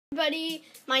Everybody,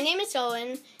 my name is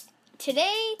Owen.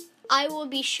 Today, I will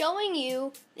be showing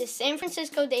you the San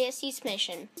Francisco de Asis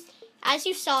mission. As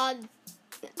you saw,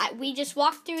 we just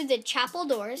walked through the chapel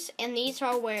doors, and these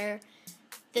are where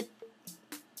the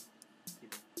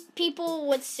people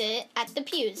would sit at the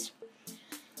pews.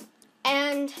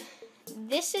 And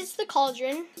this is the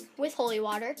cauldron with holy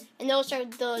water, and those are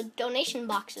the donation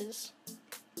boxes.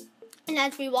 And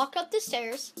as we walk up the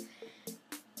stairs,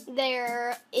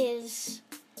 there is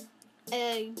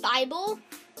a Bible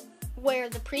where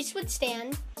the priest would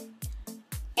stand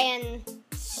and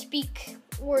speak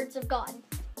words of God.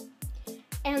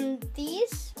 And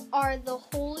these are the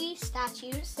holy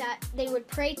statues that they would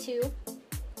pray to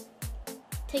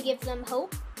give them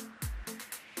hope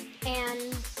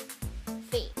and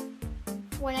faith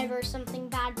whenever something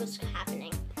bad was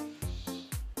happening.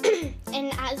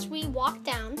 And as we walk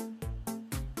down,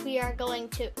 we are going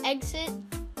to exit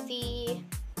the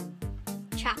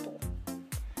chapel.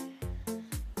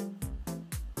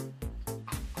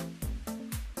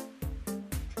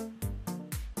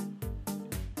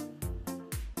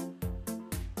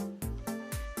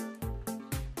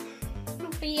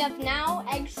 We have now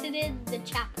exited the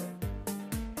chapel.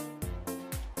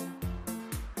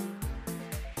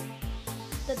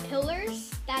 The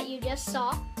pillars that you just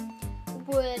saw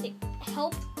would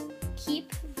help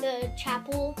keep the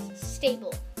chapel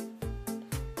stable.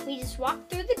 We just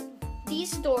walked through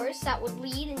these doors that would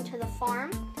lead into the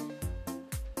farm,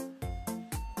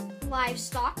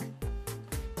 livestock,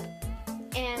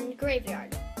 and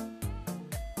graveyard.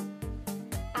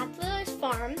 At the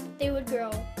farm, they would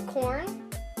grow corn,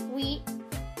 wheat,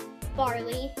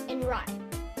 barley, and rye.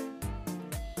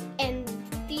 And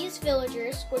these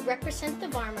villagers would represent the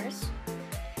farmers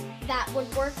that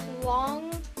would work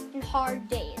long and hard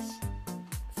days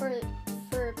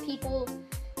for people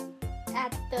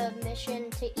at the mission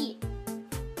to eat.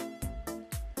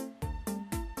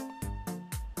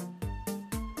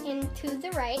 And to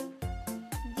the right,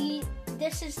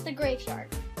 this is the graveyard.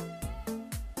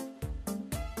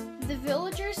 The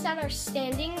villagers that are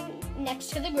standing next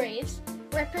to the graves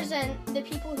represent the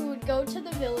people who would go to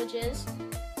the villages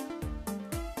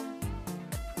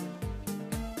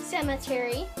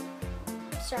cemetery,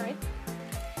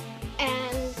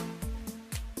 and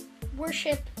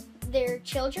worship their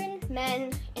children,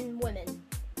 men, and women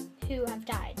who have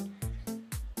died.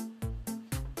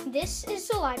 This is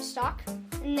the livestock,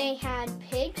 and they had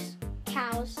pigs,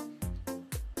 cows,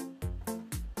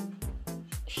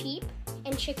 sheep,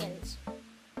 and chickens.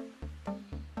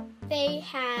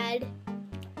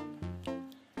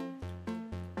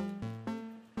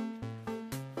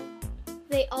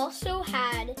 They also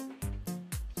had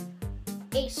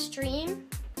a stream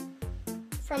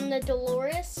from the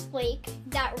Dolores Lake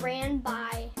that ran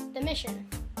by the mission.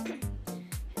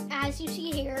 As you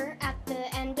see here at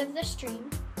the end of the stream,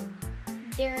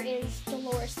 there is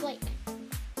Dolores Lake.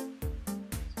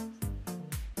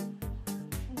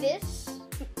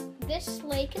 This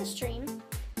lake and stream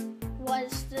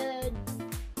was the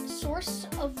source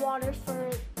of water for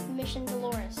Mission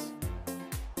Dolores.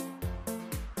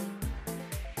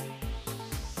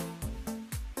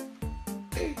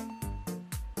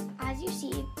 As you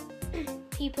see,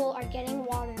 people are getting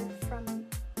water from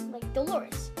Lake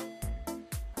Dolores.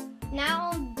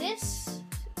 Now, this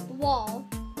wall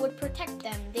would protect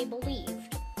them, they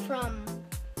believed, from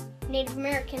Native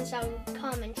Americans that would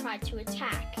come and try to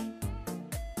attack.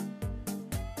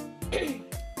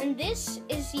 And this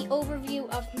is the overview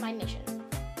of my mission.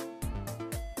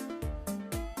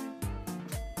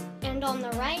 And on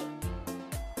the right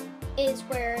is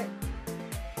where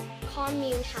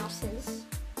commune houses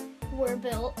were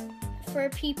built for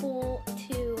people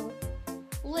to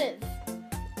live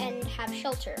and have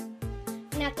shelter.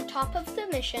 And at the top of the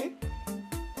mission,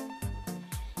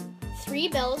 3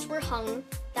 bells were hung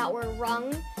that were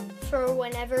rung for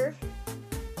whenever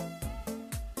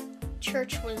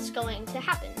church was going to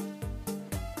happen.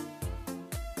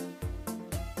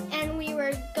 And we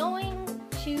were going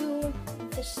to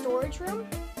the storage room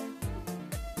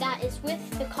that is with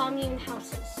the commune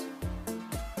houses.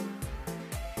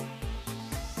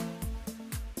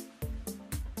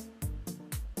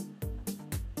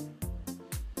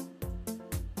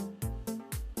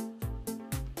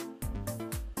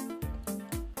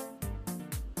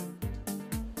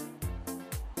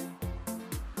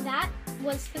 That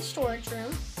was the storage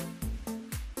room,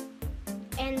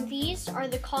 and these are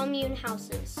the commune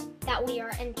houses that we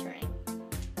are entering.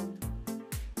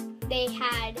 They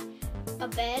had a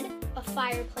bed, a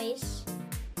fireplace,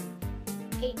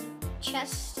 a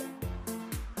chest,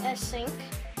 a sink,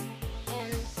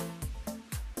 and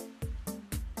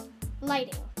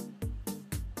lighting.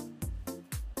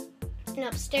 And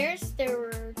upstairs there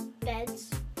were beds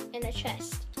and a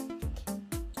chest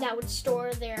that would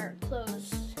store their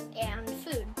clothes and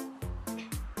food.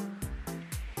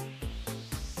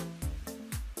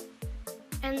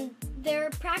 And they're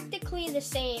practically the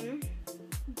same,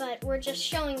 but we're just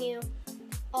showing you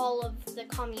all of the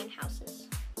commune houses,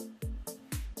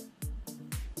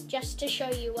 just to show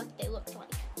you what they looked like.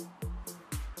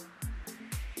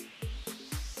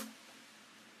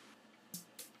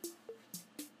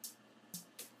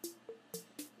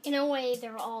 In a way,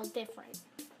 they're all different.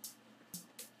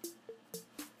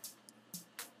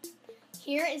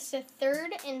 Here is the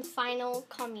third and final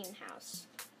commune house.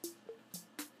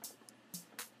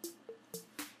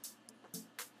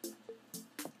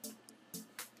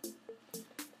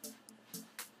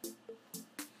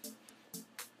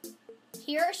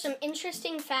 Here are some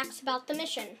interesting facts about the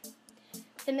mission.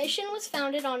 The mission was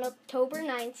founded on October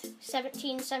 9th,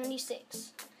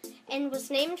 1776, and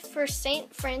was named for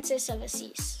St. Francis of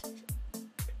Asis.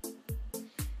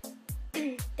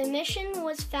 The mission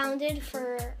was founded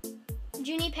for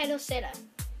Junipero Serra.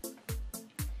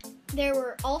 There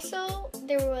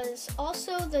was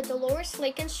also the Dolores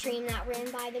Lake and stream that ran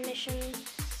by the mission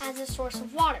as a source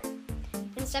of water.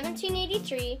 In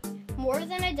 1783, more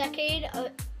than a decade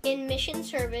in mission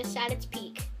service at its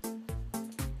peak,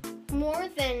 more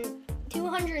than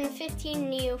 215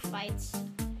 neophytes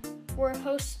were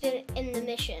hosted in the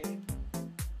mission.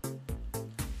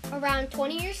 Around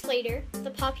 20 years later,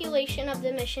 the population of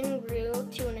the mission grew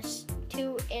to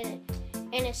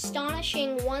an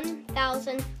astonishing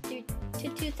 1,000 to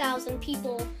 2,000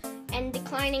 people, and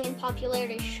declining in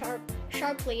popularity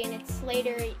sharply in its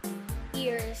later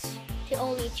years to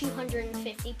only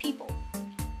 250 people.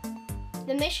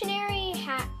 The missionaries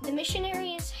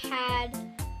had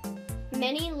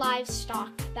many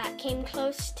livestock that came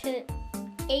close to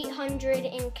 800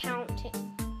 in counting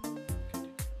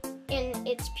in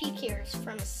its peak years,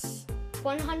 from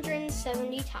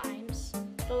 170 times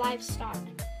the livestock.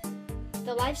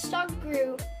 The livestock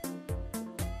grew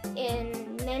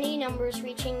in many numbers,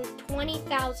 reaching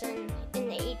 20,000 in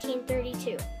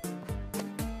 1832.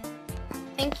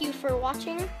 Thank you for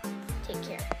watching. Take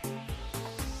care.